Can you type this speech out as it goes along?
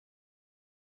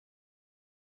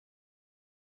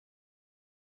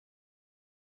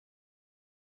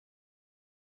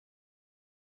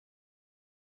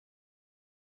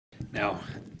Now,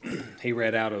 he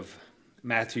read out of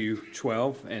Matthew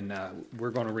 12, and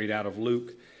we're going to read out of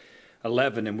Luke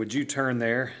 11. And would you turn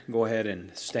there, go ahead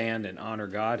and stand and honor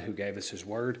God who gave us his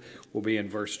word. We'll be in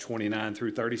verse 29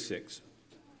 through 36.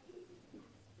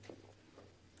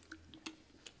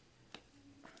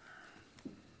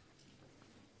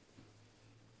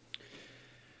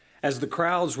 As the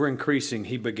crowds were increasing,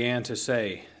 he began to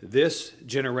say, "This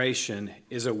generation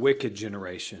is a wicked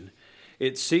generation.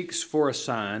 It seeks for a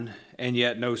sign, and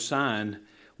yet no sign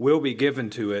will be given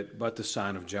to it but the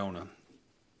sign of Jonah.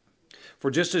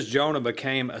 For just as Jonah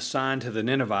became a sign to the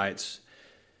Ninevites,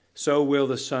 so will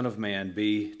the Son of Man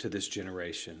be to this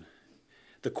generation.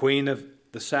 The queen of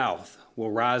the south will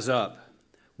rise up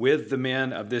with the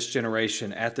men of this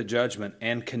generation at the judgment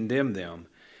and condemn them,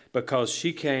 because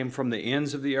she came from the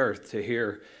ends of the earth to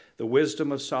hear the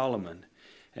wisdom of Solomon.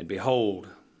 And behold,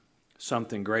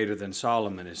 something greater than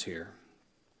Solomon is here.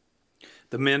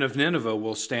 The men of Nineveh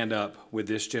will stand up with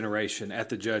this generation at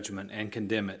the judgment and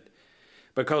condemn it,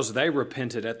 because they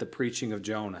repented at the preaching of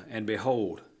Jonah. And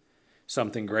behold,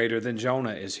 something greater than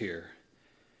Jonah is here.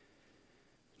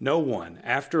 No one,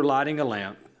 after lighting a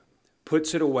lamp,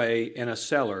 puts it away in a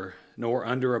cellar nor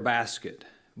under a basket,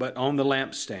 but on the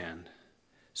lampstand,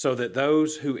 so that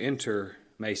those who enter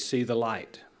may see the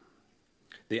light.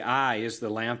 The eye is the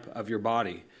lamp of your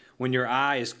body. When your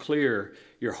eye is clear,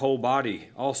 your whole body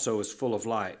also is full of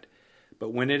light. But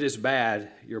when it is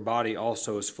bad, your body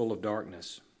also is full of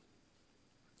darkness.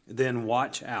 Then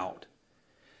watch out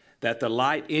that the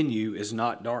light in you is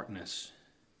not darkness.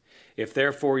 If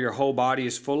therefore your whole body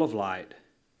is full of light,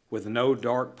 with no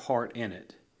dark part in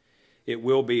it, it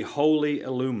will be wholly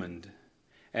illumined,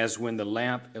 as when the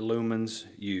lamp illumines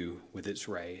you with its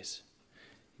rays."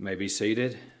 You may be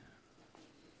seated.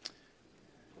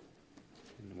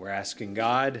 We're asking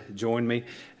God, join me,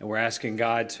 and we're asking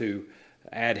God to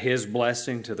add his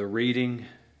blessing to the reading,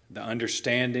 the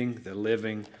understanding, the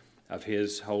living of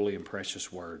his holy and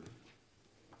precious word.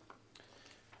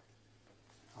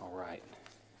 All right.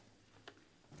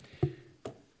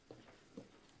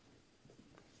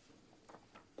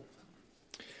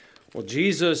 Well,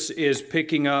 Jesus is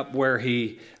picking up where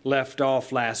he left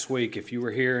off last week. If you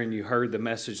were here and you heard the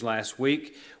message last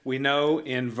week, we know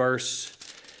in verse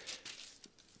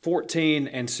 14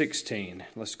 and 16.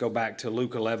 Let's go back to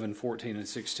Luke 11, 14 and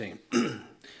 16.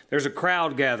 There's a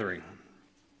crowd gathering.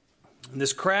 And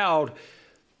this crowd,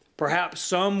 perhaps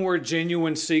some were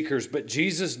genuine seekers, but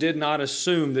Jesus did not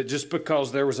assume that just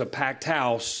because there was a packed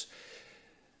house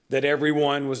that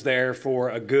everyone was there for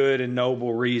a good and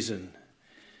noble reason.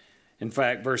 In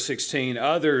fact, verse 16,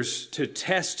 others to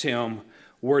test him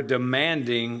were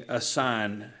demanding a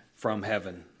sign from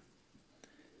heaven.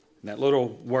 That little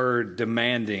word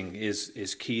demanding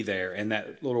is key there, and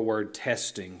that little word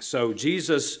testing. So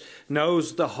Jesus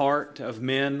knows the heart of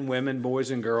men, women, boys,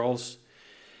 and girls,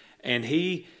 and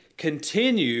he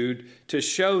continued to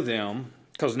show them,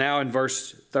 because now in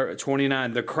verse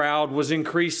 29, the crowd was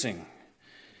increasing,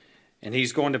 and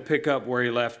he's going to pick up where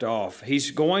he left off. He's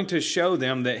going to show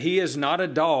them that he is not a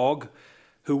dog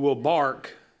who will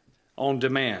bark on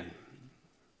demand.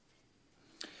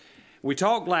 We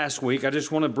talked last week, I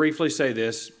just want to briefly say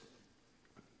this,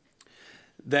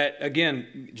 that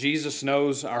again, Jesus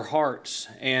knows our hearts.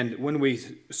 And when we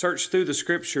search through the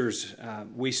scriptures,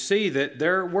 we see that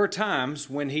there were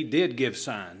times when he did give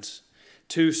signs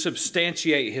to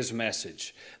substantiate his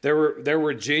message. There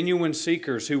were genuine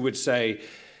seekers who would say,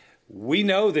 "We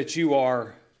know that you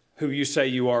are who you say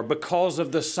you are because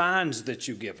of the signs that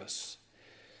you give us."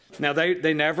 Now,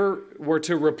 they never were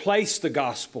to replace the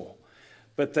gospel,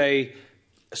 but they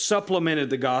supplemented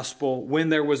the gospel when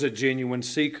there was a genuine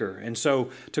seeker. And so,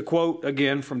 to quote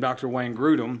again from Dr. Wayne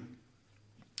Grudem,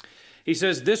 he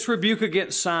says, "This rebuke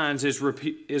against signs is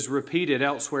repeated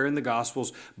elsewhere in the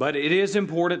Gospels, but it is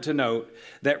important to note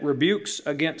that rebukes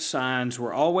against signs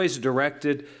were always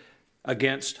directed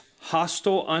against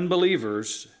hostile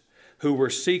unbelievers who were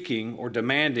seeking or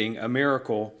demanding a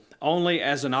miracle only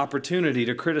as an opportunity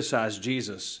to criticize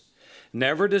Jesus.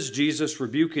 Never does Jesus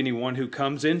rebuke anyone who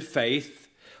comes in faith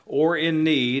or in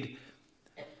need,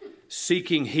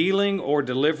 seeking healing or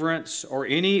deliverance or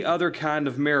any other kind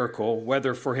of miracle,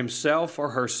 whether for himself or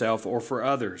herself or for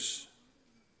others.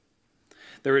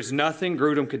 There is nothing,"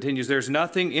 Grudem continues, "there's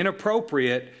nothing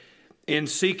inappropriate in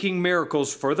seeking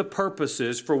miracles for the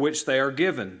purposes for which they are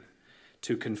given,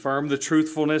 to confirm the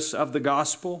truthfulness of the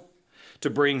gospel, to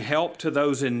bring help to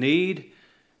those in need,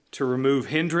 to remove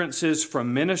hindrances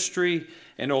from ministry,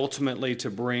 and ultimately to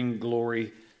bring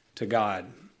glory to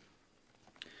God."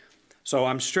 So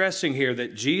I'm stressing here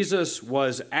that Jesus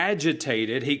was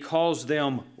agitated. He calls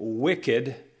them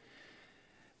wicked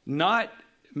not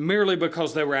merely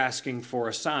because they were asking for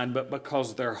a sign, but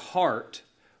because their heart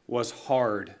was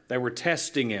hard. They were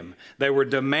testing him. They were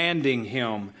demanding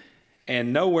him.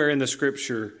 And nowhere in the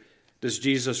Scripture does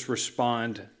Jesus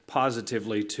respond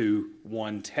positively to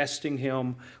one testing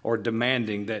him or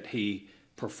demanding that he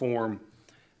perform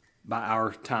by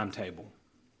our timetable.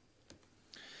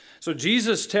 So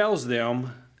Jesus tells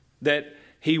them that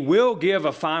he will give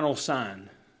a final sign,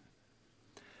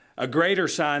 a greater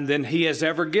sign than he has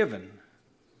ever given.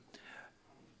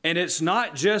 And it's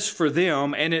not just for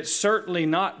them, and it's certainly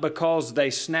not because they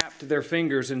snapped their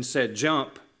fingers and said,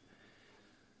 jump.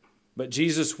 But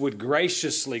Jesus would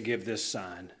graciously give this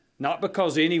sign, not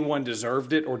because anyone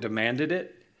deserved it or demanded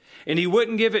it. And he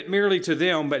wouldn't give it merely to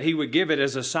them, but he would give it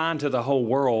as a sign to the whole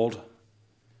world.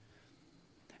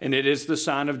 And it is the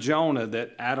sign of Jonah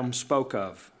that Adam spoke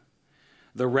of,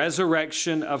 the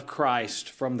resurrection of Christ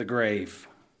from the grave.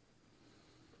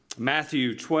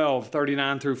 Matthew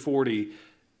 12:39 through 40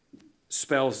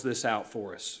 spells this out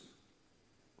for us.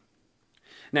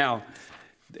 Now,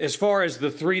 as far as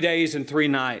the 3 days and 3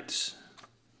 nights,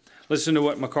 listen to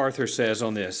what MacArthur says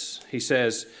on this. He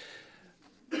says,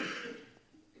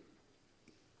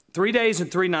 3 days and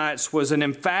 3 nights was an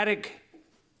emphatic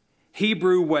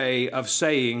Hebrew way of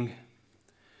saying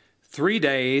 3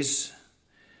 days,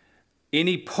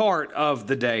 any part of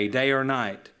the day, day or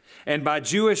night. And by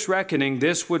Jewish reckoning,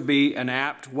 this would be an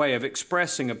apt way of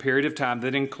expressing a period of time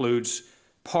that includes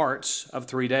parts of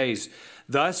 3 days.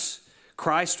 Thus,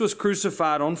 Christ was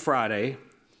crucified on Friday.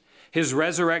 His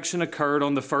resurrection occurred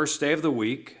on the first day of the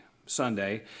week,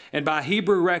 Sunday. And by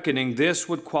Hebrew reckoning, this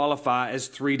would qualify as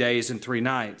 3 days and 3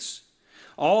 nights.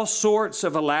 All sorts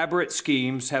of elaborate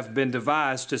schemes have been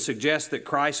devised to suggest that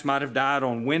Christ might have died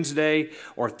on Wednesday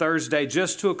or Thursday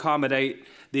just to accommodate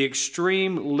the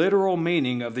extreme literal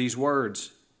meaning of these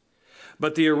words.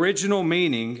 But the original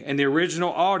meaning and the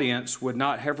original audience would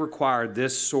not have required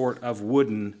this sort of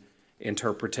wooden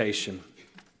interpretation.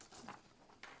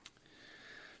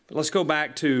 But let's go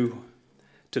back to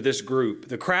this group.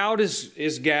 The crowd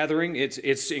is gathering,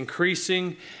 it's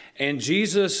increasing, and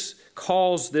Jesus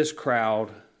calls this crowd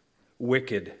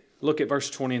wicked. Look at verse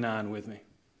 29 with me.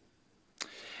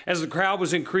 As the crowd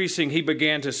was increasing, he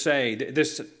began to say,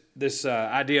 this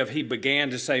idea of he began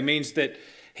to say means that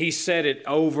he said it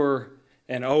over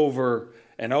and over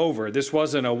and over. This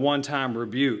wasn't a one-time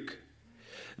rebuke.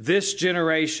 This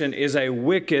generation is a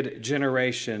wicked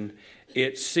generation.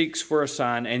 It seeks for a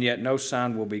sign, and yet no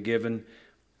sign will be given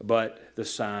but the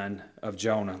sign of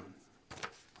Jonah.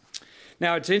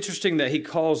 Now, it's interesting that he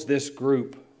calls this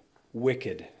group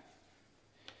wicked.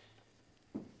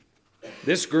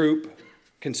 This group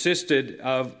consisted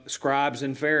of scribes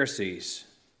and Pharisees.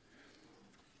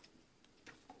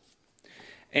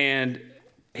 And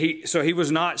he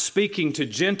was not speaking to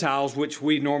Gentiles, which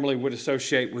we normally would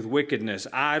associate with wickedness,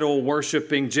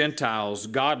 idol-worshiping Gentiles,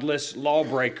 godless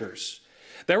lawbreakers.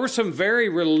 There were some very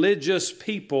religious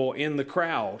people in the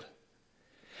crowd.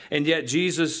 And yet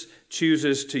Jesus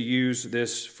chooses to use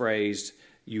this phrase,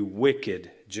 you wicked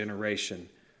generation.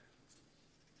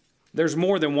 There's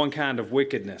more than one kind of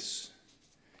wickedness.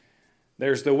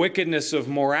 There's the wickedness of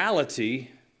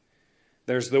morality.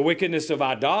 There's the wickedness of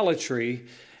idolatry.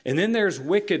 And then there's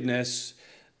wickedness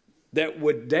that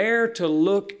would dare to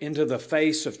look into the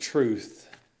face of truth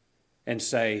and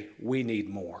say, we need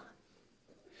more.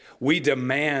 We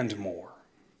demand more.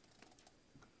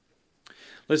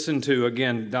 Listen to,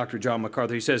 again, Dr. John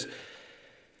MacArthur. He says,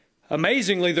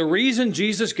 amazingly, the reason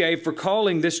Jesus gave for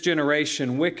calling this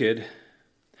generation wicked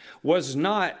was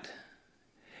not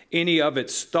any of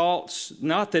its thoughts,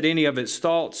 not that any of its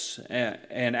thoughts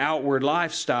and outward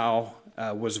lifestyle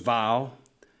was vile,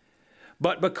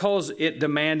 but because it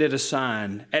demanded a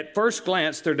sign. At first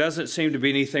glance, there doesn't seem to be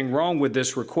anything wrong with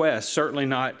this request, certainly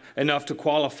not enough to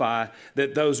qualify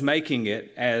that those making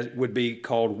it would be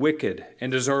called wicked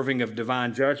and deserving of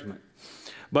divine judgment.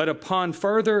 But upon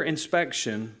further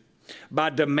inspection, by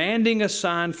demanding a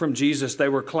sign from Jesus, they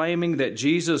were claiming that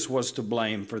Jesus was to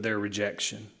blame for their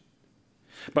rejection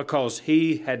because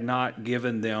he had not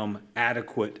given them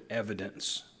adequate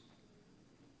evidence.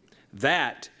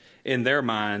 That, in their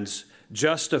minds,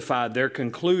 justified their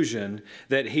conclusion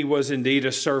that he was indeed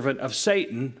a servant of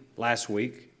Satan last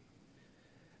week,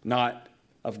 not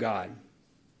of God.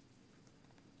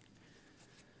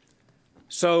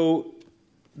 So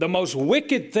the most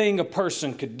wicked thing a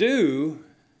person could do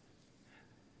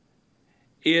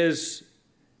is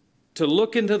to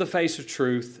look into the face of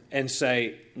truth and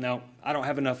say, no, I don't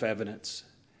have enough evidence.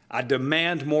 I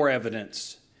demand more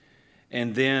evidence,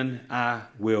 and then I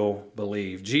will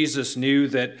believe. Jesus knew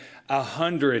that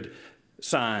 100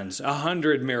 signs,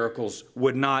 100 miracles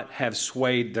would not have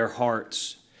swayed their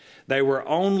hearts. They were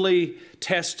only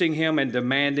testing him and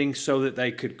demanding so that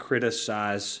they could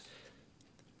criticize.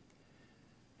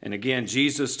 And again,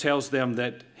 Jesus tells them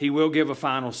that he will give a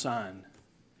final sign,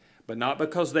 but not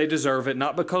because they deserve it,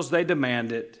 not because they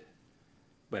demand it,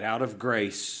 but out of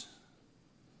grace.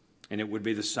 And it would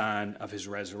be the sign of his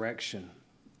resurrection.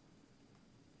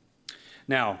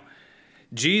 Now,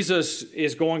 Jesus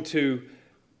is going to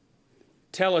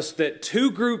tell us that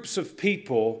two groups of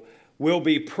people will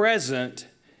be present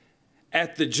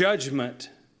at the judgment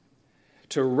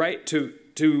to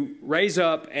raise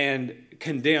up and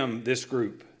condemn this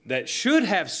group that should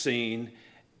have seen,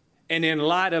 and in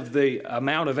light of the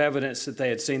amount of evidence that they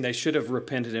had seen, they should have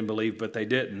repented and believed, but they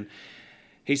didn't.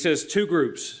 He says two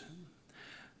groups.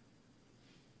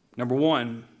 Number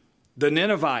one, the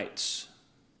Ninevites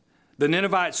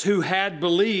who had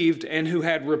believed and who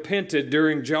had repented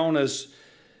during Jonah's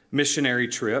missionary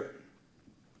trip,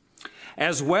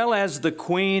 as well as the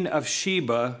Queen of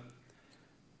Sheba,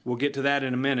 we'll get to that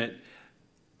in a minute,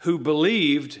 who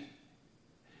believed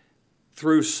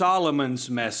through Solomon's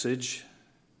message.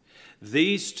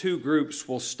 These two groups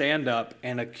will stand up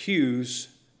and accuse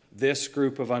this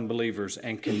group of unbelievers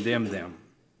and condemn them.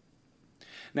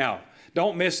 Now,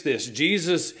 don't miss this.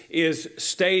 Jesus is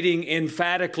stating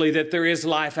emphatically that there is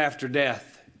life after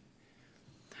death.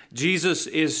 Jesus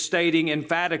is stating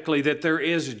emphatically that there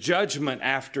is judgment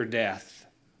after death,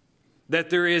 that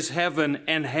there is heaven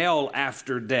and hell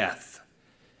after death.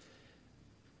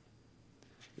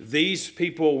 These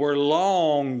people were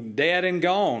long dead and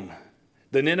gone.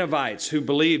 The Ninevites who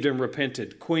believed and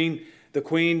repented. The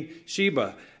Queen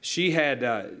Sheba, she had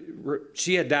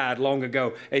died long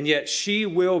ago, and yet they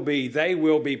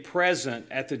will be present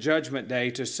at the judgment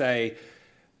day to say,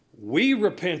 we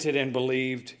repented and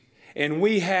believed, and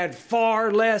we had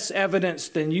far less evidence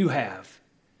than you have.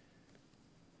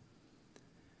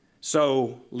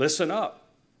 So listen up.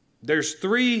 There's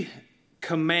three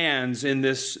commands in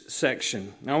this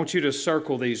section. I want you to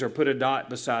circle these or put a dot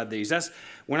beside these.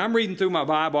 When I'm reading through my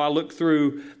Bible, I look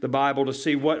through the Bible to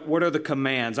see what are the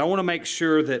commands. I want to make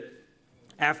sure that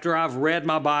after I've read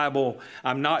my Bible,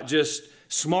 I'm not just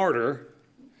smarter,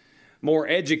 more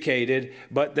educated,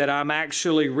 but that I'm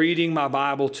actually reading my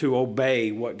Bible to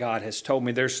obey what God has told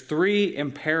me. There's three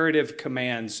imperative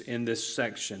commands in this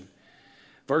section.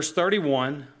 Verse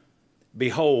 31,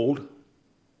 behold.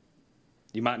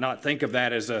 You might not think of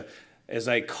that as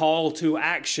a call to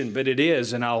action, but it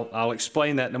is, and I'll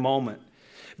explain that in a moment.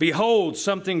 Behold,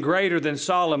 something greater than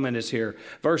Solomon is here.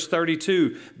 Verse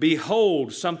 32,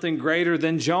 behold, something greater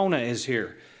than Jonah is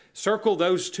here. Circle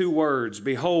those two words,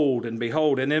 behold and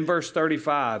behold. And in verse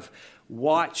 35,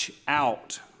 watch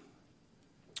out,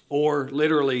 or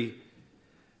literally,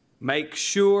 make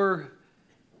sure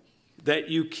that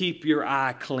you keep your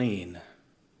eye clean.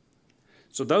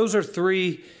 So those are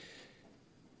three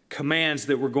commands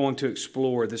that we're going to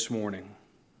explore this morning.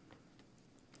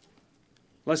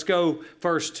 Let's go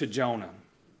first to Jonah.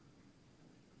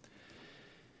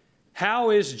 How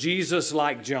is Jesus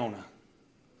like Jonah?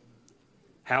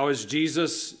 How is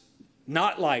Jesus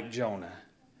not like Jonah?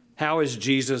 How is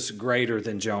Jesus greater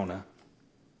than Jonah?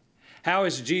 How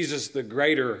is Jesus the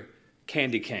greater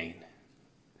candy cane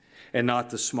and not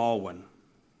the small one?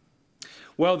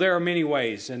 Well, there are many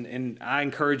ways, and I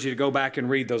encourage you to go back and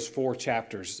read those 4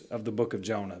 chapters of the book of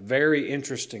Jonah. Very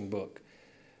interesting book.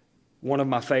 One of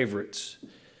my favorites.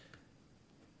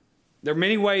 There are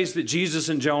many ways that Jesus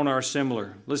and Jonah are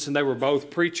similar. Listen, they were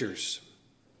both preachers.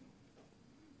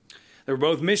 They were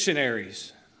both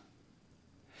missionaries.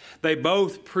 They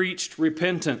both preached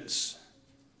repentance.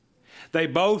 They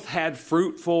both had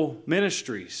fruitful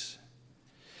ministries.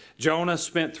 Jonah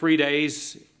spent 3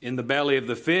 days in the belly of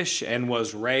the fish and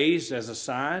was raised as a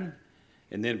sign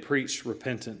and then preached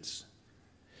repentance.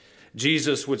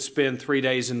 Jesus would spend 3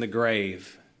 days in the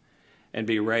grave and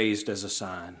be raised as a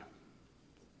sign.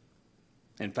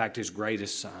 In fact, his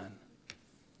greatest sign.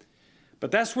 But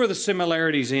that's where the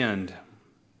similarities end.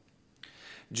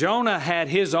 Jonah had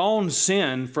his own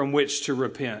sin from which to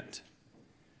repent.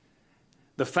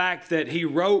 The fact that he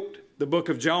wrote the book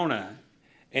of Jonah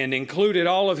and included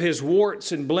all of his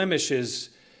warts and blemishes,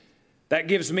 that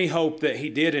gives me hope that he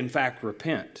did in fact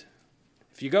repent.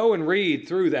 If you go and read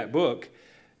through that book,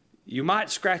 you might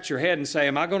scratch your head and say,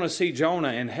 am I going to see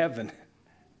Jonah in heaven?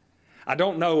 I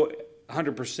don't know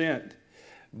 100%,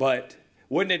 but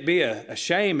wouldn't it be a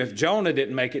shame if Jonah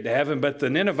didn't make it to heaven, but the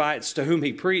Ninevites to whom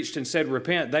he preached and said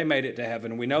repent, they made it to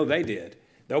heaven. We know they did.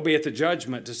 They'll be at the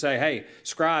judgment to say, hey,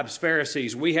 scribes,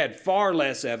 Pharisees, we had far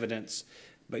less evidence,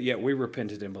 but yet we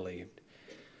repented and believed.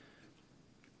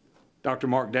 Dr.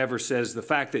 Mark Dever says the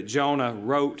fact that Jonah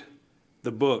wrote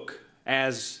the book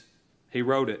as he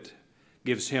wrote it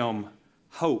gives him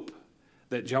hope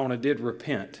that Jonah did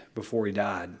repent before he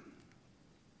died.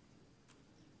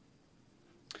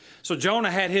 So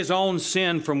Jonah had his own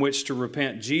sin from which to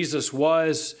repent. Jesus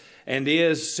was and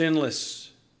is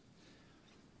sinless.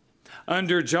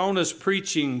 Under Jonah's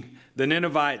preaching, the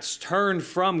Ninevites turned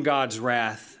from God's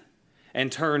wrath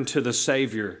and turned to the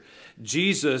Savior.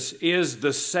 Jesus is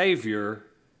the Savior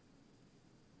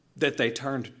that they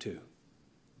turned to.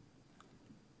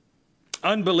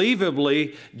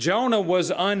 Unbelievably, Jonah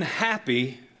was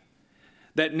unhappy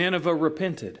that Nineveh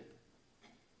repented,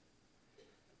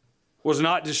 was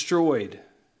not destroyed,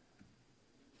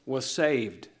 was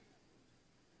saved.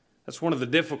 That's one of the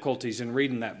difficulties in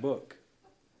reading that book.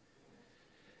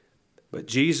 But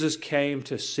Jesus came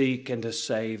to seek and to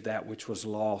save that which was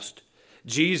lost.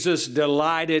 Jesus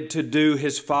delighted to do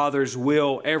his Father's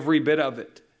will, every bit of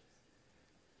it.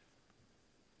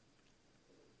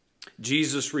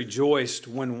 Jesus rejoiced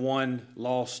when one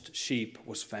lost sheep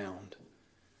was found.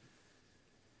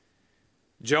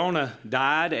 Jonah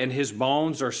died and his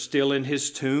bones are still in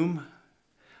his tomb.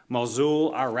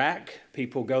 Mosul, Iraq,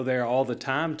 people go there all the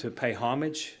time to pay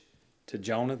homage to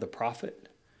Jonah the prophet.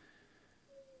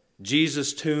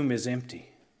 Jesus' tomb is empty.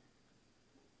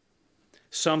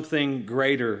 Something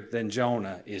greater than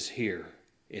Jonah is here,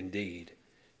 indeed,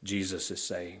 Jesus is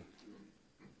saying.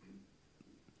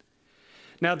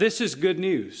 Now, this is good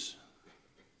news.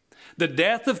 The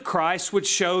death of Christ would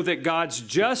show that God's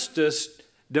justice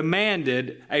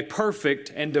demanded a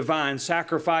perfect and divine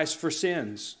sacrifice for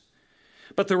sins.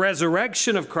 But the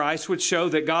resurrection of Christ would show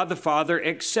that God the Father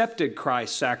accepted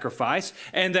Christ's sacrifice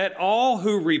and that all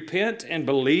who repent and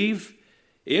believe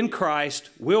in Christ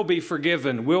will be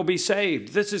forgiven, will be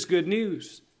saved. This is good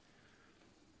news.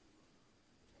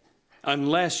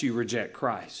 Unless you reject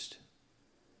Christ.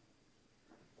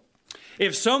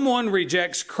 If someone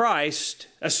rejects Christ,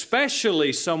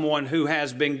 especially someone who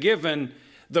has been given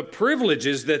the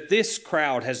privileges that this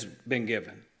crowd has been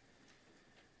given,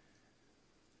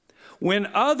 when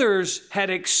others had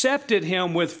accepted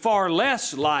him with far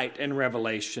less light and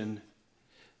revelation,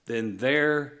 then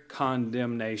their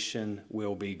condemnation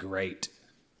will be great.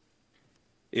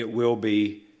 It will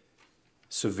be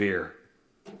severe.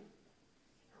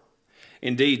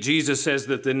 Indeed, Jesus says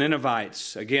that the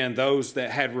Ninevites, again, those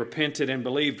that had repented and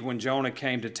believed when Jonah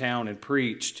came to town and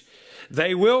preached,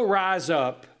 they will rise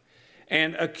up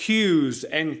and accuse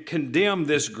and condemn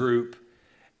this group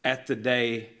at the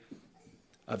day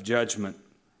of judgment.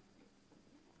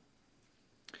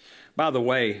 By the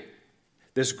way,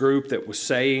 this group that was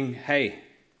saying, hey,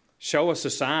 show us a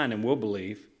sign and we'll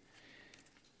believe.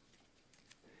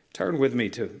 Turn with me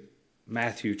to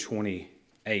Matthew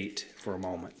 28 for a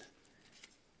moment.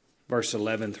 Verse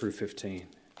 11 through 15.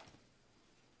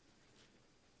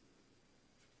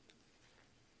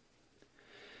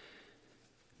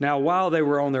 Now, while they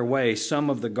were on their way, some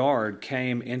of the guard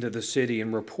came into the city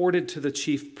and reported to the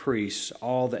chief priests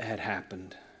all that had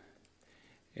happened.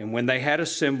 And when they had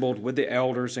assembled with the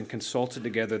elders and consulted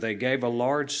together, they gave a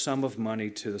large sum of money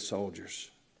to the soldiers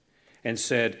and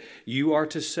said, "You are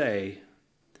to say,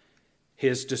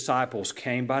 his disciples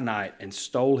came by night and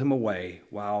stole him away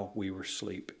while we were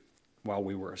asleep.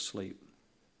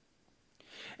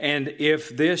 And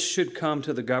if this should come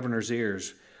to the governor's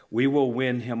ears, we will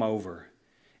win him over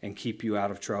and keep you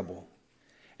out of trouble."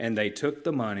 And they took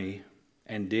the money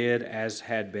and did as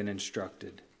had been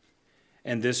instructed.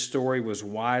 And this story was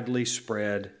widely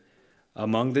spread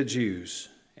among the Jews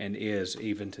and is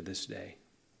even to this day.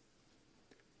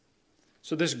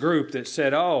 So this group that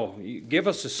said, oh, give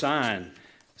us a sign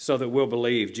so that we'll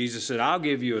believe. Jesus said, I'll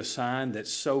give you a sign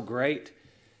that's so great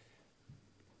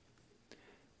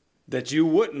that you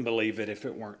wouldn't believe it if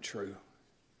it weren't true.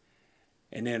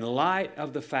 And in light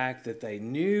of the fact that they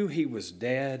knew he was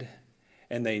dead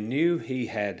and they knew he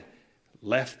had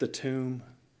left the tomb,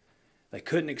 they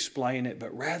couldn't explain it,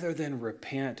 but rather than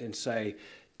repent and say,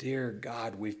 dear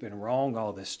God, we've been wrong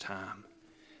all this time,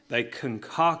 they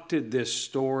concocted this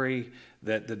story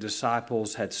that the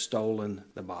disciples had stolen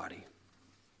the body.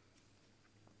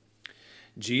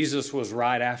 Jesus was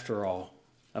right after all.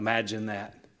 Imagine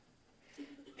that.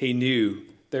 He knew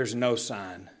there's no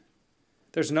sign.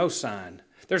 There's no sign.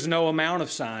 There's no amount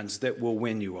of signs that will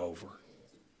win you over.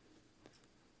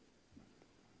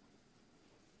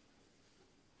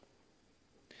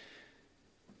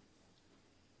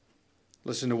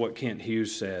 Listen to what Kent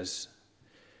Hughes says.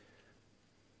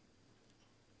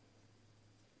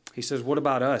 He says, what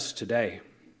about us today?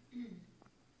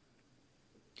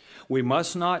 We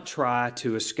must not try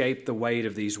to escape the weight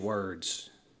of these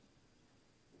words.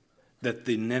 that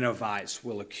the Ninevites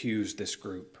will accuse this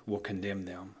group, will condemn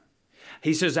them.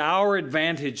 He says, our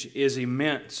advantage is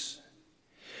immense.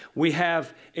 We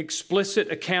have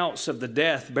explicit accounts of the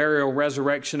death, burial,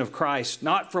 resurrection of Christ,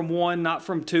 not from one, not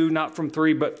from two, not from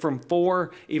three, but from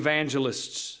 4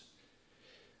 evangelists.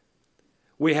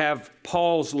 We have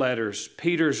Paul's letters,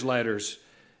 Peter's letters,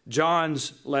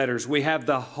 John's letters. We have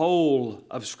the whole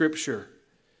of Scripture.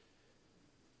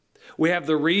 We have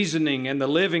the reasoning and the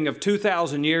living of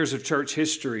 2,000 years of church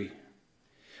history.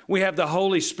 We have the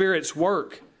Holy Spirit's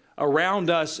work around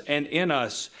us and in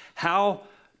us. How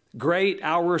great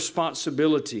our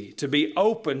responsibility to be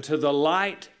open to the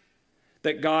light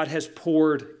that God has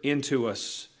poured into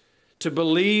us, to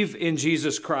believe in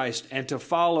Jesus Christ and to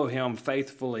follow Him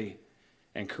faithfully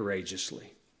and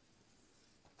courageously.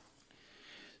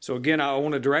 So again, I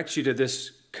want to direct you to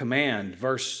this command,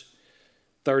 verse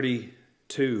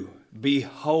 32.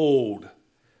 Behold,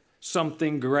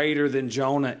 something greater than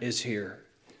Jonah is here.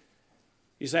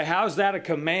 You say, how is that a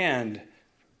command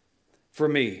for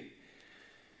me?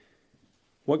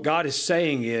 What God is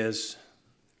saying is,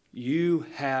 you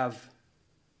have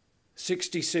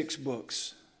 66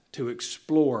 books to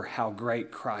explore how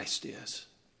great Christ is.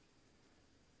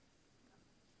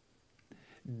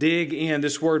 Dig in.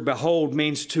 This word behold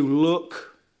means to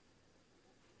look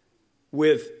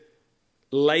with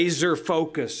laser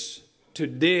focus, to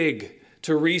dig,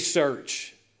 to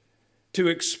research, to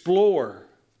explore.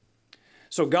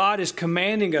 So God is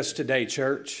commanding us today,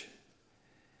 church.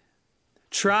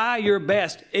 Try your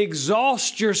best.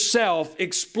 Exhaust yourself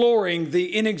exploring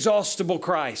the inexhaustible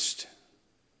Christ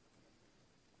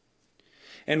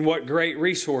and what great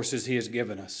resources He has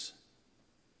given us.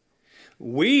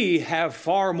 We have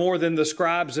far more than the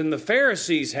scribes and the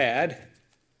Pharisees had,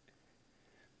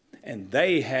 and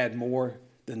they had more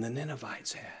than the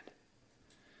Ninevites had.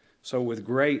 So with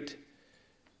great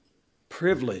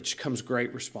privilege comes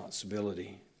great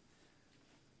responsibility.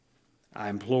 I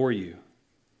implore you,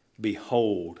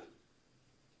 behold,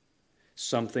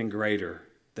 something greater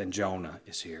than Jonah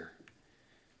is here.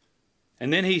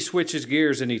 And then he switches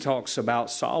gears and he talks about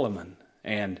Solomon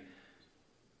and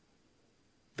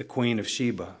the Queen of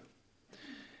Sheba.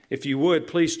 If you would,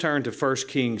 please turn to 1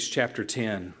 Kings chapter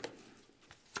 10.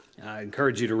 I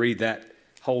encourage you to read that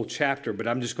whole chapter, but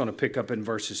I'm just going to pick up in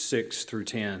verses 6 through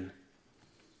 10.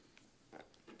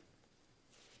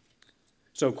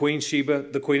 So the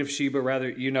Queen of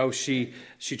Sheba,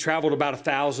 she traveled about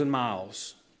 1,000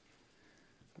 miles,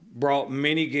 brought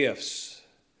many gifts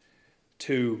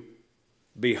to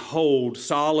behold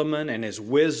Solomon and his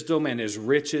wisdom and his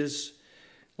riches.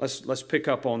 Let's pick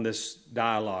up on this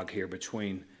dialogue here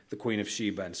between the Queen of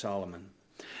Sheba and Solomon.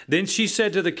 Then she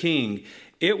said to the king,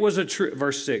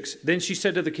 verse 6, then she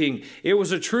said to the king, it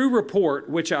was a true report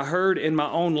which I heard in my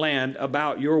own land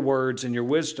about your words and your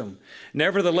wisdom.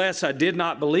 Nevertheless, I did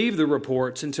not believe the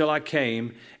reports until I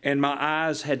came and my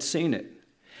eyes had seen it.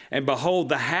 And behold,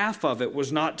 the half of it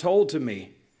was not told to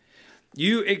me.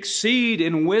 You exceed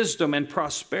in wisdom and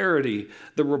prosperity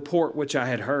the report which I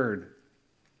had heard.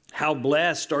 How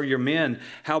blessed are your men,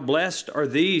 how blessed are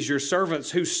these, your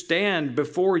servants, who stand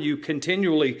before you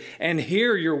continually and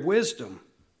hear your wisdom.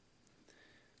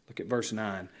 Look at verse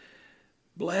 9.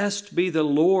 Blessed be the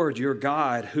Lord your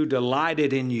God, who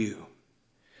delighted in you,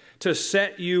 to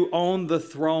set you on the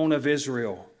throne of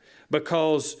Israel,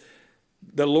 because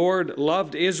the Lord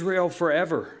loved Israel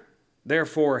forever.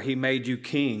 Therefore he made you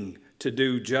king to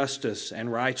do justice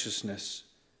and righteousness.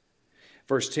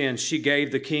 Verse 10, she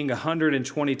gave the king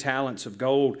 120 talents of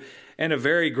gold and a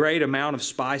very great amount of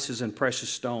spices and precious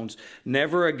stones.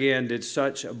 Never again did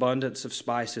such abundance of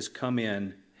spices come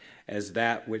in as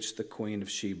that which the Queen of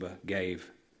Sheba gave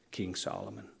King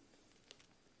Solomon.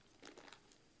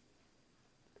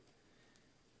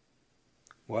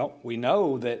 Well, we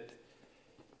know that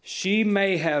she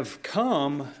may have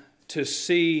come to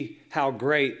see how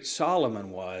great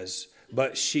Solomon was,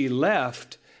 but she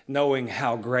left knowing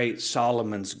how great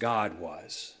Solomon's God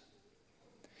was.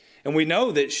 And we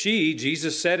know that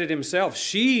Jesus said it himself,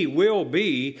 she will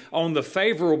be on the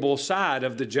favorable side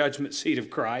of the judgment seat of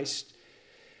Christ,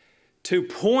 to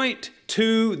point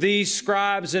to these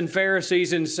scribes and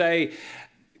Pharisees and say,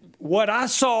 what I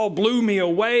saw blew me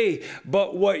away,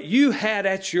 but what you had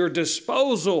at your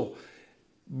disposal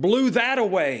blew that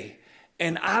away.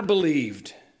 And I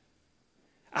believed.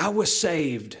 I was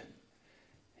saved.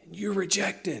 And you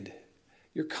rejected.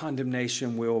 Your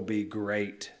condemnation will be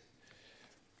great.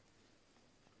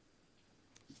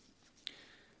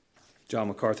 John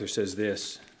MacArthur says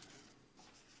this.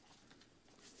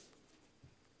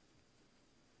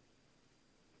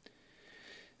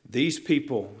 These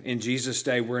people in Jesus'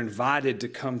 day were invited to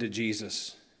come to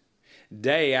Jesus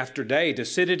day after day to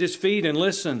sit at his feet and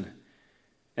listen.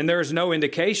 And there is no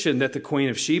indication that the Queen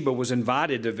of Sheba was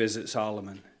invited to visit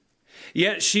Solomon.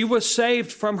 Yet she was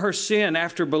saved from her sin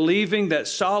after believing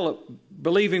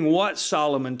what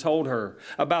Solomon told her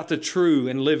about the true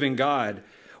and living God,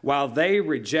 while they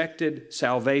rejected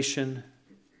salvation,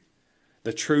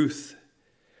 the truth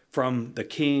from the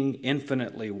king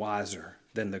infinitely wiser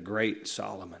than the great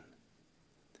Solomon.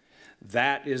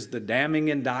 That is the damning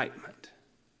indictment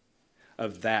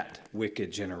of that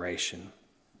wicked generation.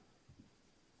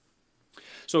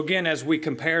 So again, as we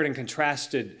compared and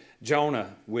contrasted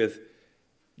Jonah with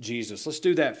Jesus, let's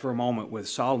do that for a moment with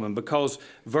Solomon, because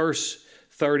verse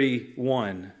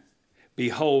 31,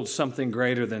 behold, something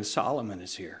greater than Solomon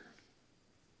is here.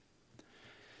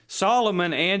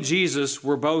 Solomon and Jesus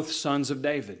were both sons of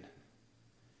David,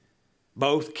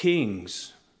 both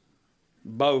kings,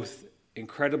 both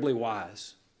incredibly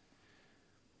wise.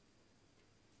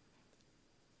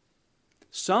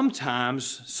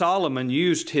 Sometimes Solomon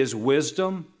used his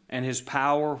wisdom and his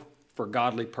power for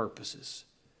godly purposes,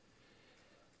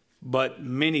 but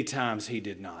many times he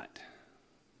did not.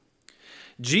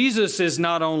 Jesus is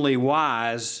not only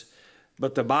wise,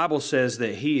 but the Bible says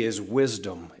that he is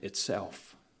wisdom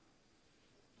itself.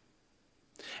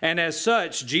 And as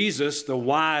such, Jesus, the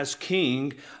wise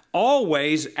king,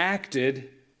 always acted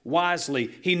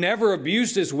wisely. He never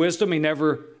abused his wisdom. He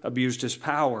never abused his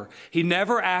power. He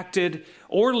never acted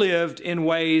or lived in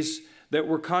ways that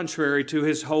were contrary to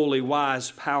his holy,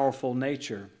 wise, powerful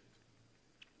nature.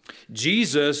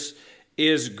 Jesus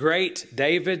is great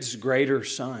David's greater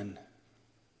son.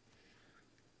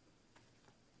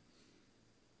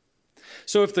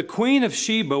 So if the Queen of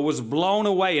Sheba was blown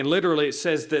away, and literally it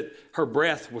says that her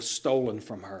breath was stolen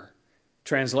from her.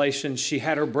 Translation, she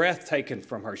had her breath taken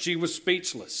from her. She was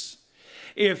speechless.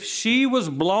 If she was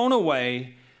blown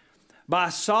away by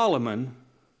Solomon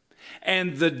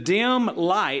and the dim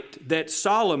light that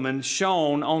Solomon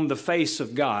shone on the face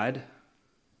of God,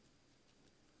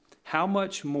 how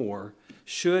much more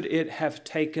should it have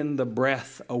taken the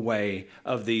breath away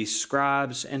of these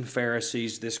scribes and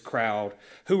Pharisees, this crowd,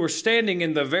 who were standing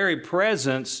in the very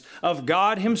presence of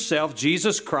God himself,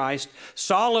 Jesus Christ,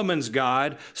 Solomon's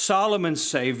God, Solomon's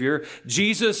Savior.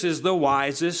 Jesus is the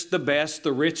wisest, the best,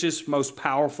 the richest, most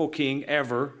powerful king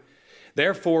ever.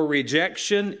 Therefore,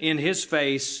 rejection in his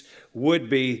face would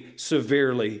be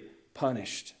severely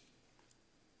punished.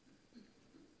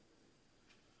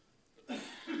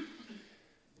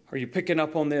 Are you picking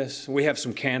up on this? We have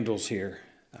some candles here.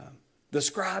 The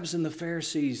scribes and the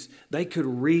Pharisees, they could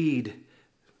read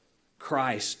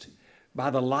Christ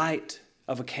by the light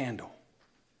of a candle.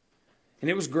 And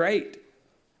it was great. It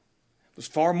was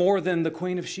far more than the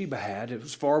Queen of Sheba had. It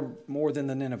was far more than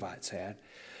the Ninevites had.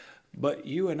 But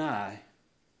you and I,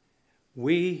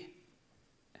 we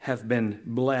have been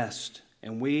blessed,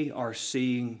 and we are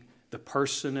seeing the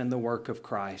person and the work of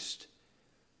Christ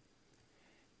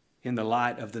in the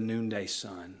light of the noonday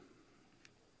sun.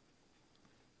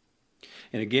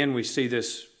 And again, we see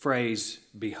this phrase,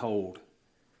 behold,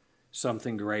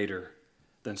 something greater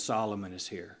than Solomon is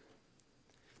here.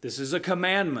 This is a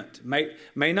commandment.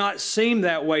 May not seem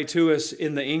that way to us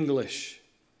in the English,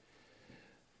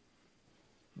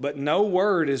 but no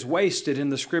word is wasted in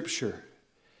the Scripture.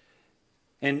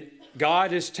 And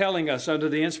God is telling us under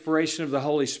the inspiration of the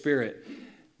Holy Spirit,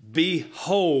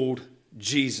 behold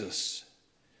Jesus.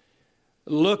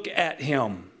 Look at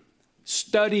him,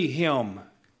 study him,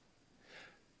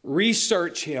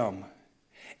 research him,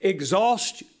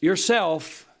 exhaust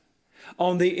yourself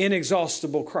on the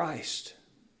inexhaustible Christ.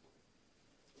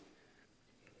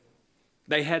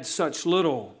 They had such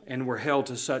little and were held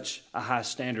to such a high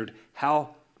standard.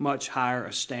 How much higher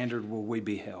a standard will we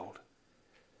be held?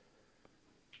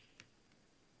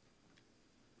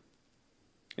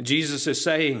 Jesus is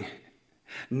saying,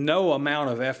 no amount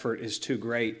of effort is too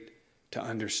great to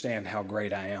understand how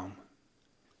great I am.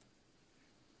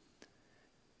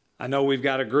 I know we've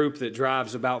got a group that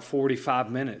drives about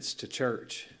 45 minutes to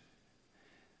church.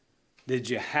 Did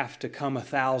you have to come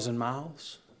 1,000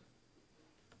 miles?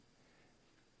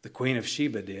 The Queen of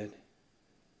Sheba did.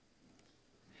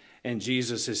 And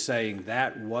Jesus is saying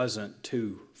that wasn't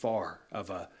too far of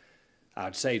a,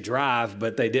 I'd say drive,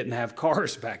 but they didn't have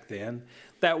cars back then.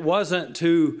 That wasn't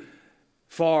too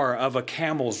far of a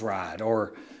camel's ride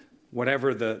or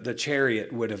whatever the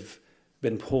chariot would have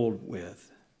been pulled with.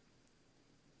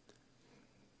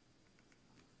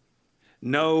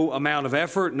 No amount of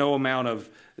effort, no amount of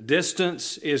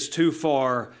distance is too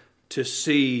far to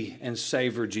see and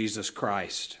savor Jesus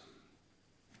Christ.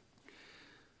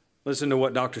 Listen to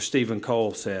what Dr. Stephen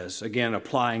Cole says, again,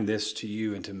 applying this to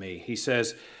you and to me. He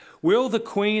says, will the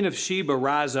Queen of Sheba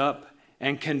rise up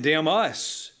and condemn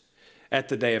us at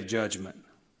the day of judgment?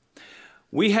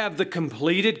 We have the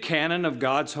completed canon of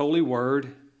God's holy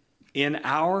word in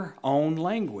our own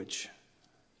language.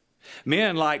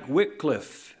 Men like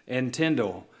Wycliffe and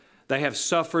Tyndale, they have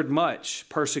suffered much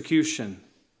persecution,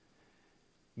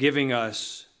 giving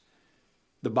us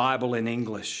the Bible in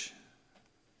English.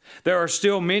 There are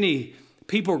still many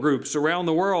people groups around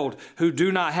the world who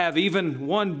do not have even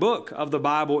one book of the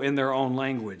Bible in their own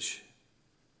language.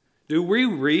 Do we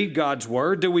read God's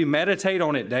word? Do we meditate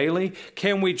on it daily?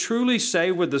 Can we truly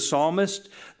say with the psalmist,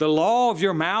 the law of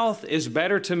your mouth is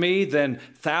better to me than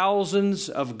thousands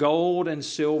of gold and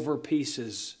silver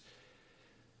pieces?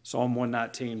 Psalm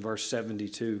 119, verse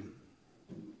 72.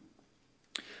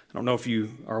 I don't know if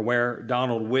you are aware,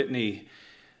 Donald Whitney,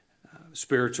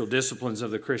 Spiritual Disciplines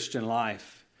of the Christian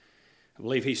Life. I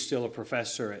believe he's still a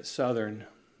professor at Southern.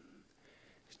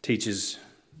 Teaches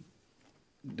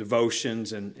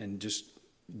devotions and just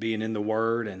being in the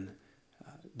Word and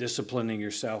disciplining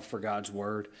yourself for God's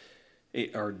Word,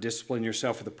 or discipline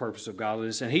yourself for the purpose of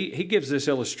godliness. And he gives this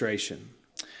illustration.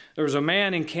 There was a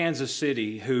man in Kansas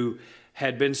City who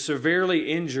had been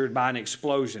severely injured by an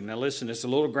explosion. Now listen, it's a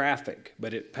little graphic,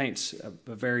 but it paints a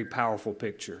very powerful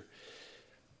picture.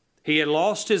 He had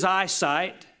lost his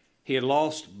eyesight. He had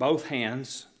lost both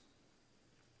hands.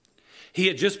 He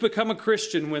had just become a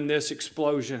Christian when this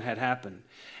explosion had happened.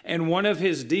 And one of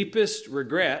his deepest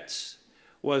regrets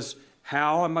was,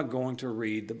 how am I going to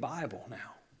read the Bible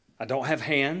now? I don't have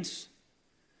hands.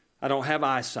 I don't have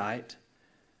eyesight.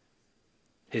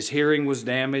 His hearing was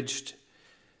damaged.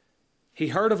 He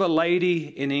heard of a lady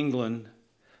in England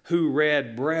who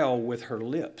read Braille with her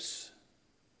lips.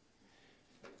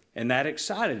 And that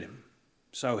excited him.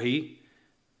 So he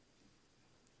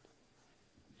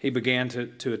began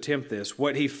to attempt this.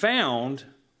 What he found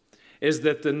is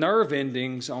that the nerve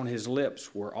endings on his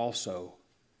lips were also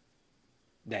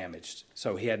damaged.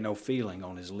 So he had no feeling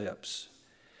on his lips.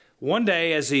 One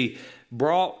day, as he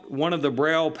brought one of the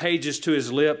Braille pages to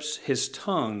his lips, his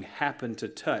tongue happened to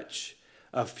touch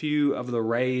a few of the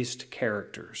raised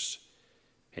characters,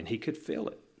 and he could feel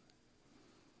it.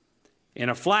 In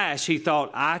a flash, he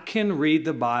thought, I can read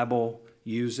the Bible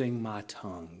using my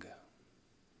tongue.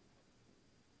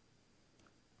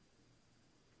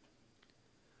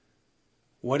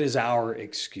 What is our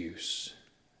excuse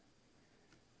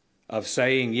of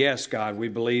saying, yes, God, we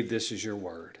believe this is your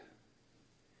word,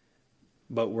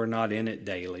 but we're not in it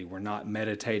daily. We're not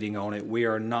meditating on it. We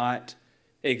are not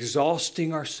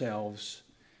exhausting ourselves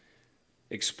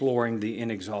exploring the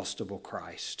inexhaustible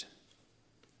Christ.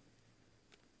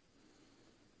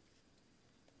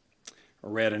 I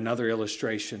read another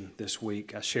illustration this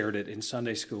week. I shared it in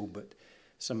Sunday school, but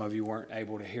some of you weren't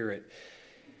able to hear it.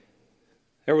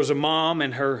 There was a mom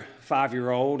and her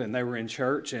 5-year-old, and they were in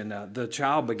church, and the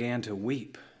child began to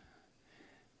weep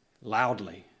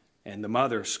loudly, and the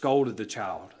mother scolded the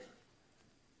child.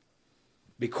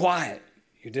 Be quiet.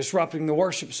 You're disrupting the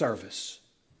worship service.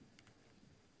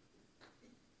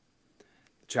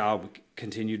 The child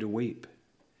continued to weep.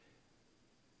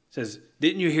 Says,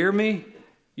 didn't you hear me?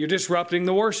 You're disrupting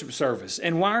the worship service.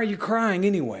 And why are you crying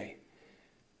anyway?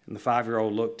 And the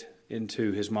 5-year-old looked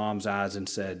into his mom's eyes and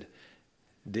said,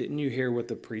 didn't you hear what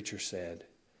the preacher said?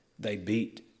 They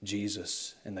beat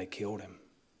Jesus and they killed him.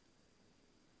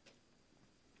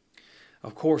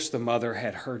 Of course, the mother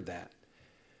had heard that,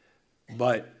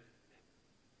 but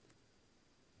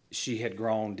she had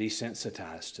grown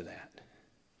desensitized to that.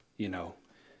 You know,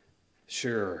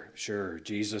 sure,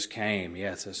 Jesus came.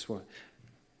 Yes, that's what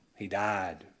he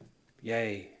died.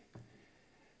 Yay.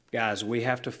 Guys, we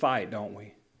have to fight, don't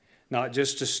we? Not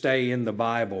just to stay in the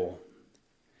Bible,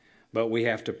 but we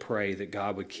have to pray that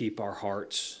God would keep our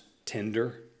hearts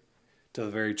tender to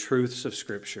the very truths of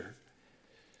Scripture.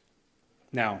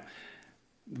 Now,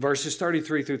 verses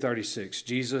 33 through 36,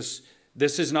 Jesus,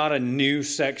 this is not a new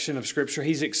section of Scripture.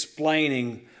 He's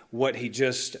explaining what he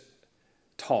just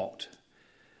taught.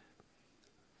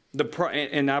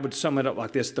 And I would sum it up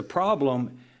like this. The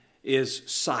problem is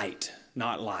sight,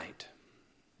 not light.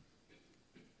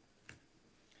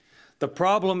 The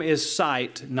problem is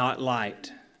sight, not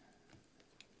light.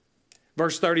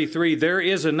 Verse 33, there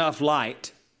is enough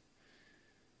light.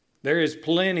 There is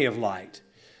plenty of light.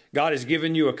 God has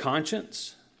given you a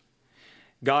conscience.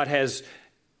 God has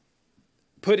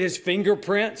put his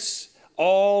fingerprints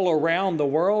all around the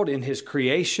world in his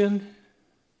creation.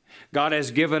 God has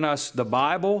given us the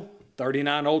Bible,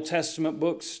 39 Old Testament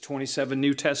books, 27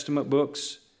 New Testament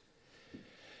books.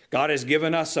 God has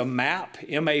given us a map,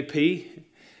 M-A-P,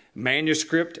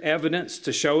 manuscript evidence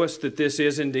to show us that this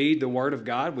is indeed the Word of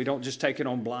God. We don't just take it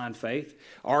on blind faith.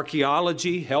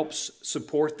 Archaeology helps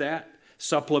support that,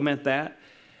 supplement that.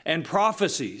 And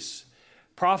prophecies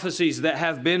that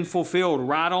have been fulfilled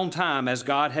right on time, as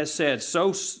God has said,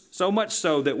 so much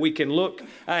so that we can look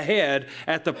ahead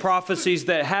at the prophecies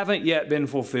that haven't yet been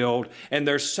fulfilled. And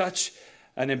there's such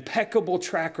an impeccable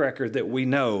track record that we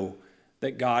know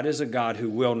that God is a God who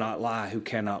will not lie, who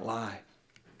cannot lie.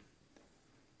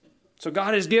 So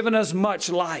God has given us much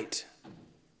light.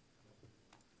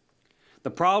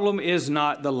 The problem is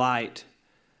not the light.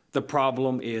 The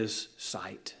problem is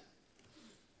sight.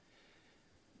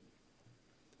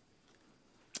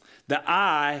 The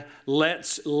eye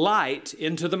lets light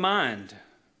into the mind.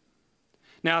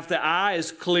 Now, if the eye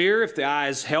is clear, if the eye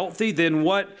is healthy, then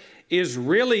what is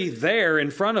really there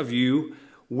in front of you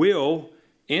will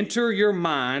enter your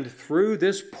mind through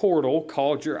this portal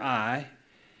called your eye,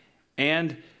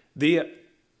 and the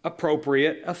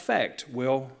appropriate effect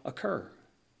will occur.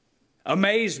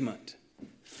 Amazement,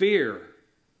 fear,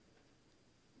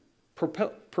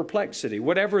 perplexity,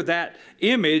 whatever that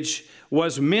image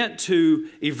was meant to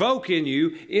evoke in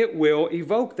you, it will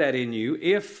evoke that in you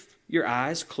if your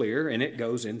eye is clear and it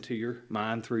goes into your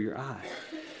mind through your eye.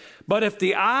 But if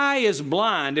the eye is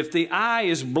blind, if the eye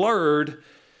is blurred,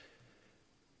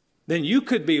 then you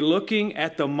could be looking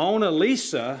at the Mona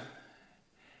Lisa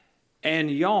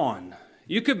and yawn.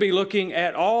 You could be looking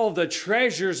at all the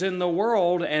treasures in the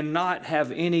world and not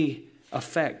have any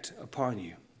effect upon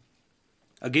you.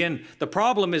 Again, the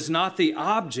problem is not the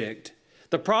object.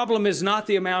 The problem is not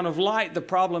the amount of light. The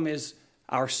problem is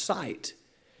our sight.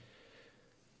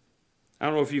 I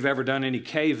don't know if you've ever done any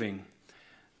caving,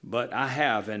 but I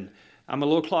have, and I'm a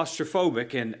little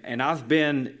claustrophobic, and I've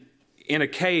been in a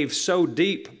cave so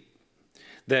deep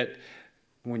that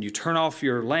when you turn off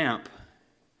your lamp,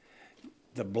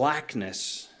 the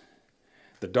blackness,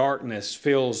 the darkness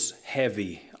feels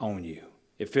heavy on you.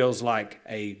 It feels like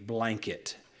a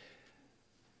blanket.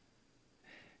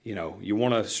 You know, you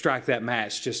want to strike that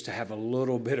match just to have a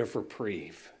little bit of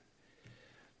reprieve.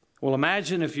 Well,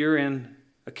 imagine if you're in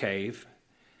a cave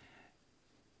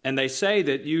and they say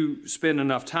that you spend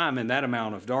enough time in that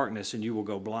amount of darkness and you will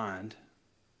go blind.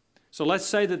 So let's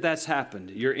say that that's happened.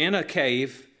 You're in a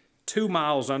cave 2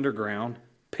 miles underground,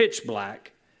 pitch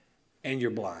black, and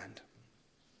you're blind.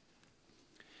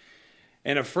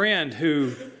 And a friend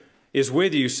who is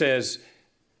with you says,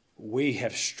 "We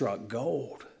have struck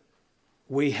gold.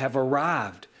 We have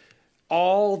arrived.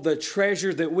 All the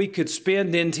treasure that we could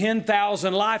spend in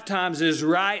 10,000 lifetimes is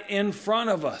right in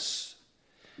front of us."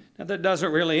 Now, that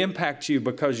doesn't really impact you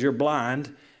because you're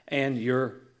blind and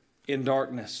you're in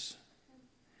darkness.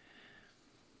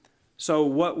 So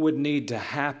what would need to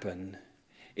happen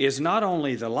is not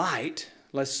only the light.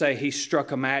 Let's say he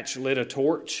struck a match, lit a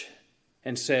torch,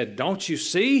 and said, "Don't you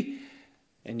see?"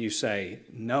 And you say,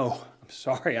 "No, I'm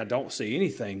sorry, I don't see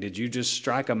anything. Did you just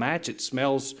strike a match? It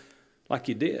smells like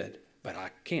you did, but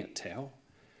I can't tell."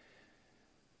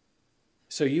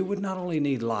 So you would not only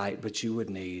need light, but you would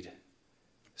need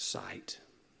sight.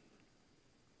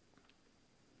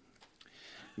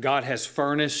 God has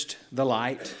furnished the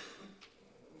light,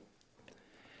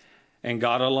 and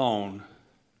God alone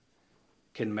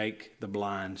can make the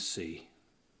blind see.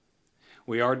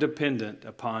 We are dependent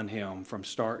upon Him from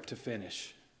start to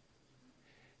finish.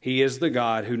 He is the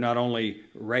God who not only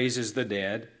raises the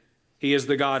dead, He is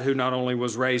the God who not only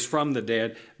was raised from the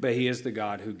dead, but He is the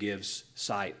God who gives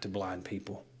sight to blind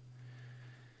people.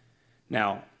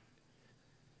 Now,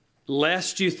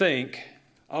 lest you think,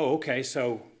 "Oh, okay,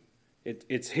 so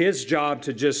it's His job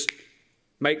to just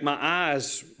make my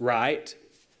eyes right,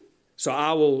 so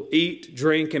I will eat,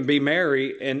 drink, and be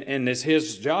merry, and it's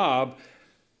His job."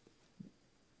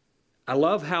 I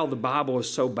love how the Bible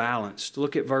is so balanced.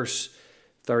 Look at verse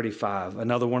 35,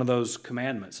 another one of those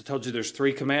commandments. I told you there's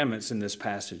 3 commandments in this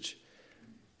passage.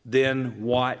 Then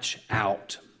watch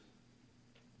out.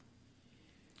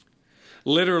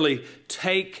 Literally,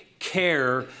 take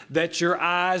care that your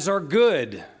eyes are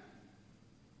good.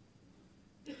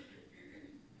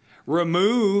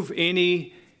 Remove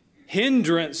any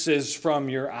hindrances from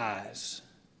your eyes.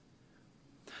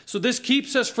 So this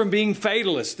keeps us from being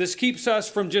fatalists. This keeps us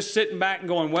from just sitting back and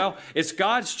going, "Well, it's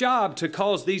God's job to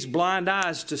cause these blind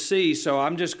eyes to see, so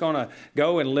I'm just going to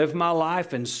go and live my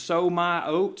life and sow my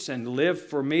oats and live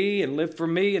for me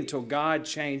until God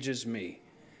changes me."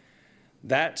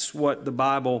 That's what the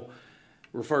Bible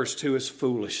refers to as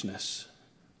foolishness.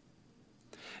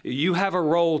 You have a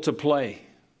role to play.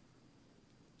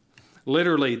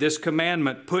 Literally, this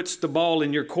commandment puts the ball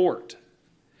in your court. It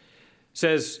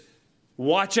says,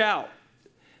 watch out.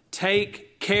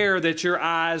 Take care that your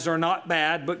eyes are not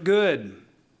bad but good.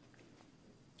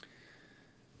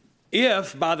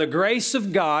 If by the grace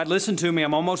of God, listen to me,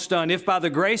 I'm almost done. If by the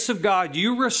grace of God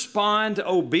you respond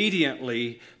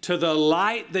obediently to the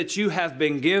light that you have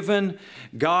been given,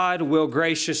 God will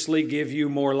graciously give you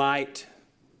more light.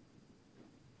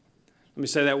 Let me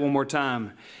say that one more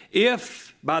time.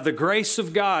 If by the grace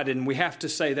of God, and we have to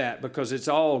say that because it's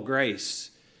all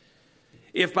grace.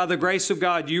 If by the grace of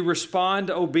God you respond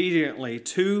obediently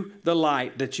to the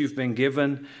light that you've been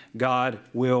given, God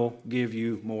will give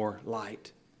you more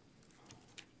light.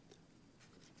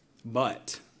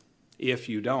 But if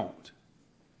you don't,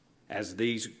 as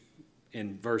these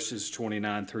in verses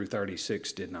 29 through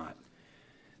 36 did not,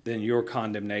 then your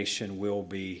condemnation will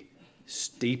be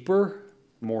steeper,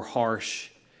 more harsh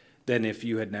than if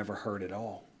you had never heard at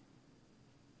all.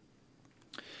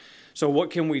 So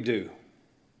what can we do?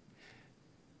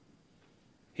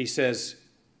 He says,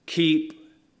 keep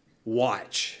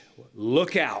watch,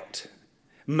 look out,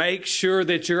 make sure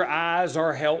that your eyes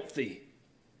are healthy.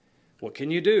 What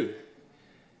can you do?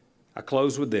 I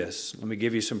close with this. Let me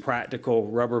give you some practical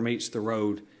rubber meets the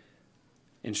road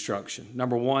instruction.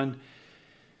 Number one,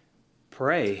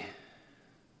 pray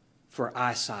for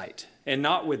eyesight. And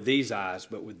not with these eyes,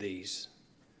 but with these.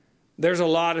 There's a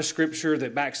lot of scripture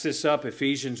that backs this up.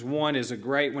 Ephesians 1 is a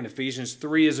great one. Ephesians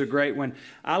 3 is a great one.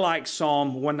 I like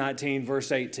Psalm 119,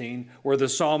 verse 18, where the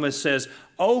psalmist says,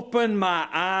 open my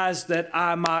eyes that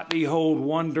I might behold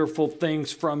wonderful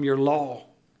things from your law.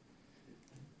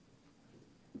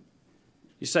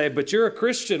 You say, but you're a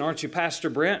Christian, aren't you,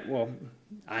 Pastor Brent? Well,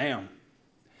 I am.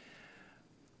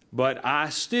 But I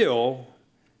still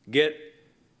get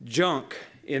junk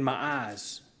in my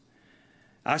eyes.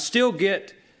 I still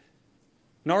get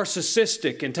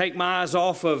narcissistic and take my eyes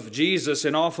off of Jesus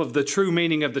and off of the true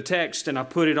meaning of the text, and I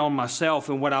put it on myself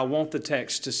and what I want the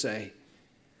text to say.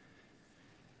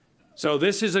 So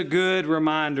this is a good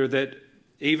reminder that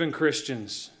even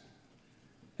Christians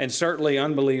and certainly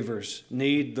unbelievers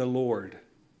need the Lord,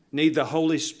 need the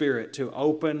Holy Spirit to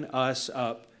open us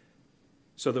up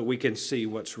so that we can see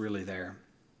what's really there.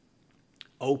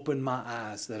 Open my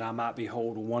eyes that I might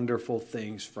behold wonderful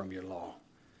things from your law.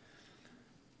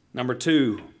 Number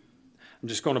two, I'm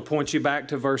just going to point you back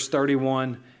to verse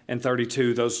 31 and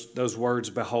 32, those words,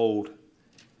 behold.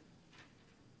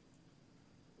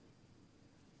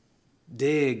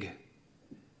 Dig,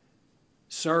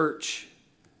 search,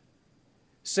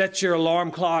 set your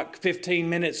alarm clock 15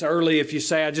 minutes early if you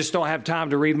say, I just don't have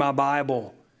time to read my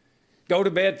Bible. Go to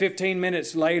bed 15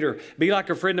 minutes later. Be like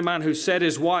a friend of mine who set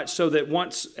his watch so that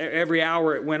once every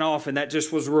hour it went off, and that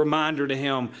just was a reminder to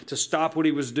him to stop what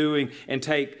he was doing and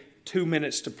take 2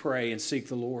 minutes to pray and seek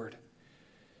the Lord.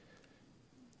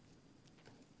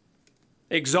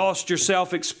 Exhaust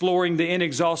yourself exploring the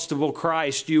inexhaustible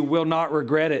Christ. You will not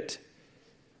regret it.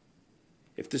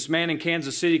 If this man in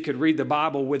Kansas City could read the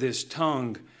Bible with his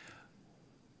tongue,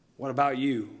 what about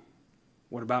you?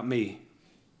 What about me?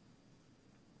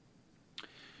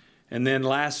 And then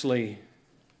lastly,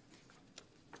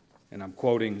 and I'm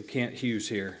quoting Kent Hughes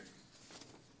here,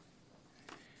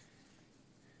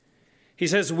 he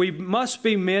says, we must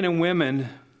be men and women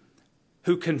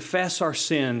who confess our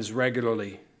sins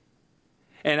regularly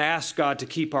and ask God to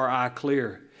keep our eye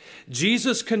clear.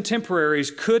 Jesus'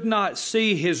 contemporaries could not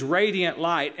see his radiant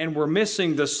light and were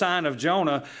missing the sign of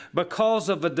Jonah because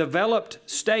of a developed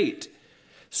state.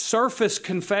 Surface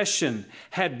confession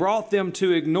had brought them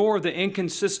to ignore the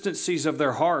inconsistencies of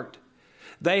their heart.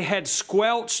 They had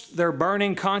squelched their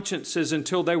burning consciences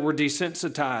until they were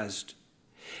desensitized.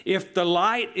 If the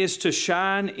light is to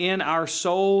shine in our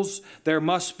souls, there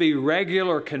must be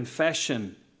regular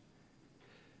confession,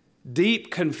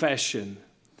 deep confession,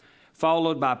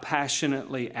 followed by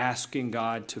passionately asking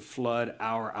God to flood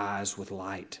our eyes with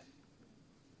light.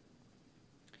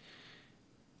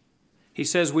 He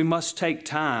says we must take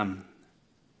time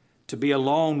to be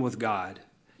alone with God,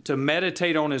 to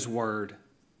meditate on His Word.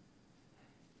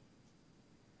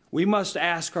 We must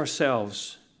ask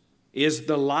ourselves, is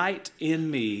the light in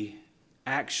me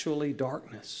actually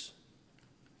darkness?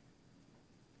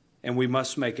 And we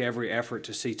must make every effort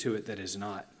to see to it that is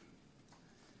not.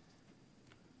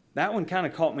 That one kind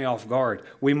of caught me off guard.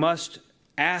 We must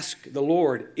ask the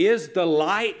Lord, is the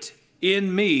light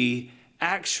in me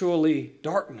actually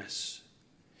darkness?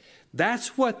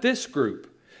 That's what this group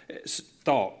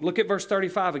thought. Look at verse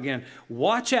 35 again.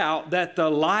 Watch out that the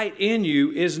light in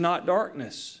you is not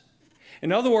darkness.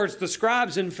 In other words, the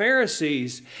scribes and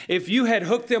Pharisees, if you had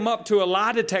hooked them up to a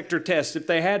lie detector test, if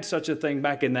they had such a thing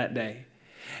back in that day,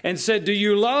 and said, do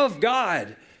you love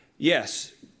God?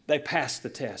 Yes, they passed the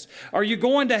test. Are you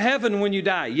going to heaven when you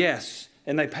die? Yes,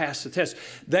 and they passed the test.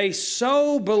 They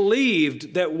so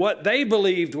believed that what they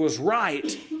believed was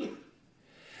right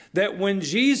that when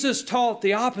Jesus taught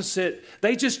the opposite,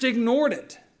 they just ignored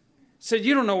it. Said,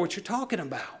 "You don't know what you're talking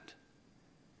about.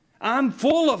 I'm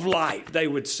full of light," they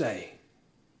would say.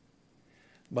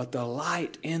 But the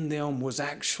light in them was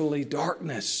actually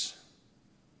darkness.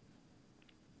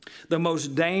 The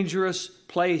most dangerous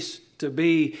place to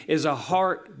be is a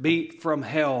heartbeat from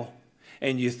hell,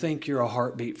 and you think you're a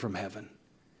heartbeat from heaven.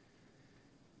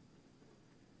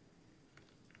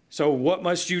 So what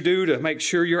must you do to make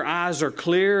sure your eyes are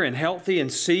clear and healthy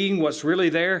and seeing what's really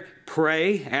there?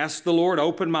 Pray. Ask the Lord,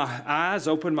 open my eyes,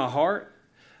 open my heart.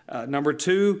 Number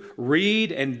 2,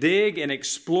 read and dig and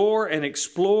explore and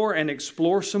explore and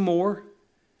explore some more.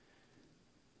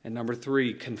 And number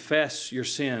 3, confess your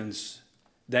sins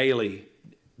daily,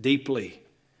 deeply.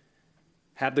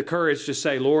 Have the courage to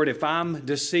say, "Lord, if I'm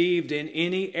deceived in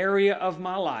any area of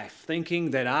my life,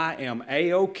 thinking that I am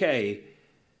A-OK,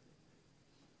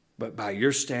 but by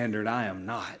your standard I am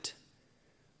not,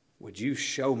 would you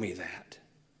show me that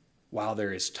while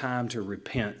there is time to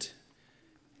repent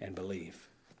and believe?"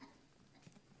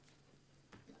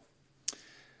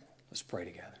 Let's pray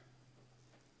together.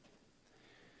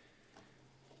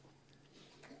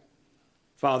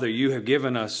 Father, you have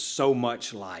given us so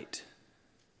much light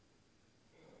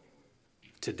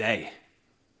today.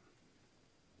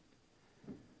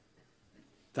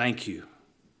 Thank you.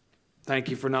 Thank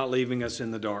you for not leaving us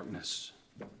in the darkness.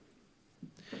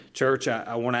 Church,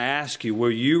 I want to ask you,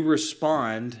 will you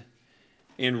respond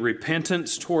in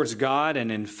repentance towards God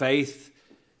and in faith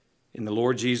in the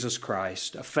Lord Jesus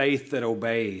Christ, a faith that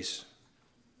obeys?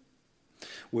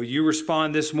 Will you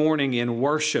respond this morning in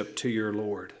worship to your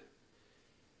Lord?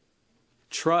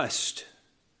 Trust,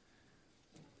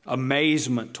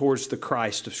 amazement towards the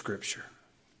Christ of Scripture.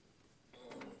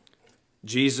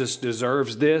 Jesus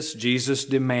deserves this. Jesus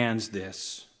demands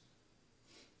this.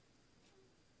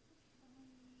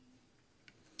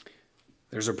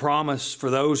 There's a promise for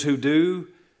those who do.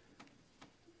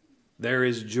 There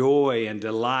is joy and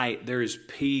delight. There is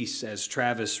peace, as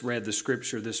Travis read the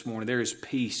Scripture this morning. There is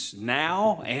peace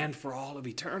now and for all of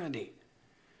eternity.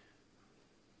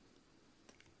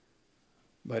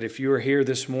 But if you are here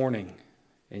this morning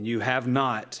and you have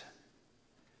not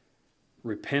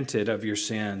repented of your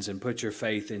sins and put your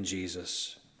faith in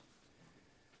Jesus,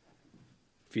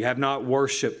 if you have not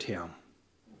worshiped Him,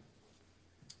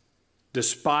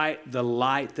 despite the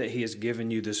light that He has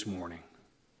given you this morning,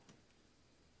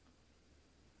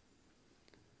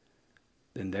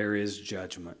 then there is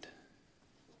judgment,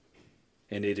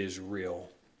 and it is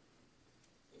real.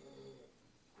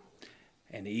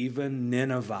 And even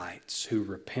Ninevites who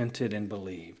repented and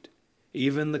believed,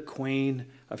 even the Queen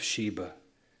of Sheba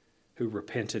who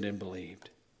repented and believed,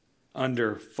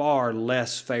 under far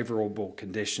less favorable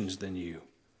conditions than you,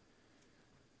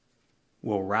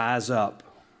 will rise up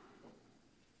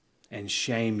and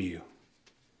shame you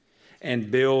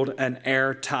and build an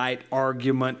airtight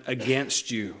argument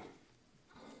against you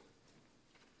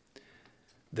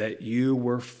that you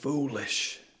were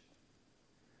foolish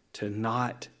to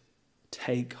not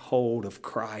take hold of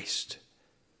Christ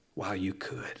while you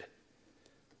could.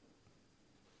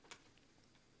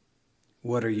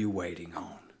 What are you waiting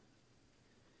on?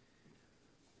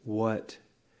 What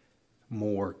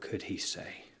more could He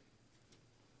say?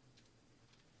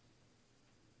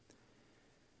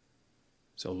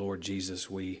 So, Lord Jesus,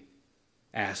 we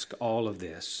ask all of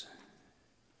this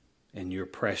in your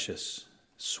precious,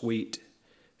 sweet,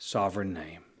 sovereign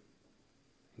name.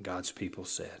 God's people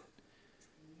said,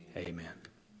 Amen.